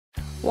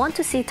Want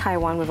to see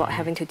Taiwan without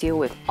having to deal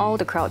with all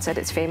the crowds at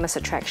its famous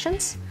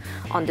attractions?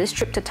 On this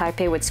trip to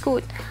Taipei with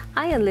Scoot,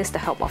 I enlist the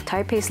help of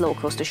Taipei's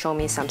locals to show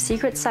me some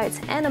secret sights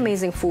and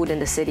amazing food in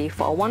the city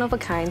for a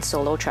one-of-a-kind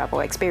solo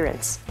travel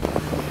experience.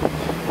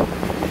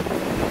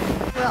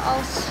 We're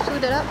all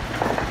suited up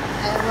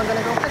and we're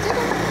gonna go for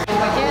dinner.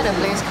 We're here at a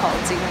place called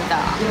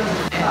Jingda.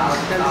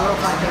 The noodle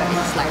content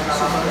is like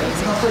super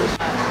amazing.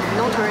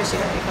 No tourists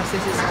here because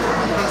this is a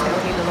place that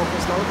only the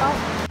locals know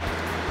about.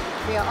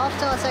 We are off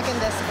to our second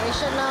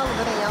destination now.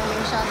 We're going to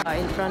Yangmingshan.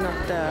 In front of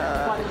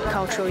the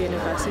Cultural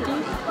University,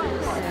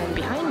 and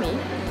behind me,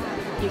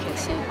 you can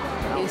see,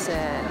 is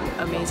an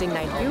amazing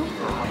night view.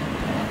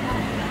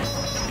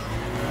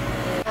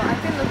 Well,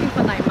 I've been looking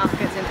for night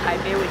markets in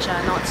Taipei which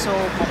are not so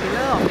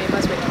popular or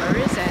famous with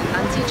tourists, and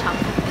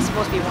Nanjichang is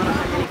supposed to be one of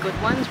the really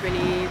good ones,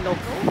 really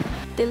local.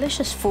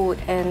 Delicious food,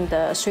 and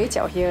the shui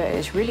jiao here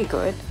is really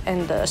good,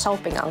 and the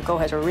Shaoping uncle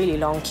has a really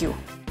long queue.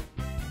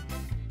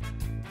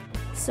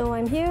 So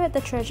I'm here at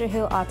the Treasure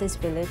Hill Artist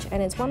Village,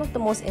 and it's one of the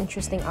most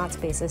interesting art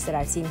spaces that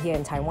I've seen here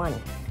in Taiwan.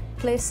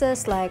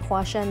 Places like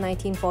Huashan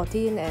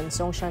 1914 and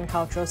Songshan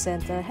Cultural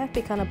Center have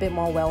become a bit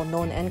more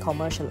well-known and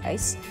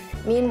commercialized.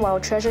 Meanwhile,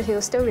 Treasure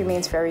Hill still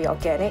remains very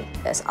organic.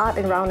 There's art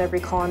around every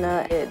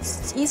corner.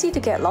 It's easy to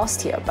get lost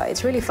here, but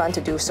it's really fun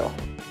to do so.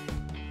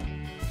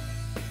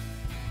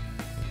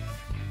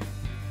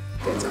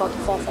 It's called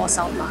 44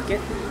 South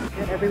Market.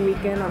 And every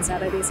weekend on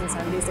Saturdays and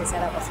Sundays they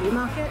set up a flea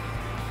market.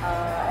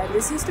 And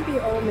this used to be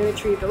all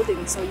military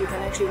buildings, so you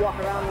can actually walk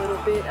around a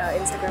little bit.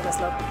 Instagrammers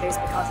love the place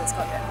because it's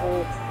got that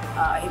whole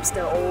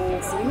hipster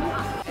old theme,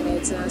 and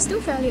it's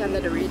still fairly under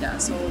the radar,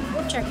 so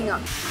worth checking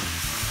out.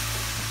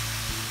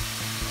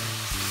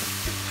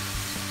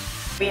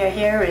 We are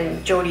here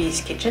in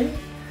Jodie's kitchen,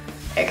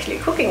 actually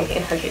cooking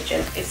in her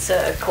kitchen. It's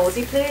a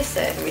cozy place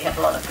and we have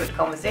a lot of good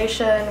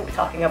conversation. We're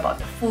talking about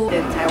the food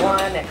in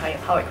Taiwan and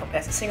how it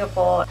compares to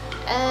Singapore.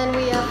 And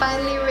we are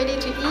finally ready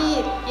to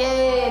eat!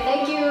 Yay!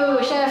 Thank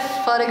you,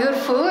 chef, for the good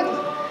food.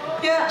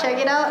 Yeah. Check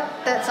it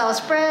out, that's our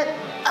spread.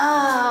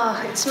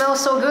 Ah, it smells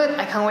so good.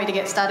 I can't wait to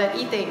get started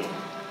eating.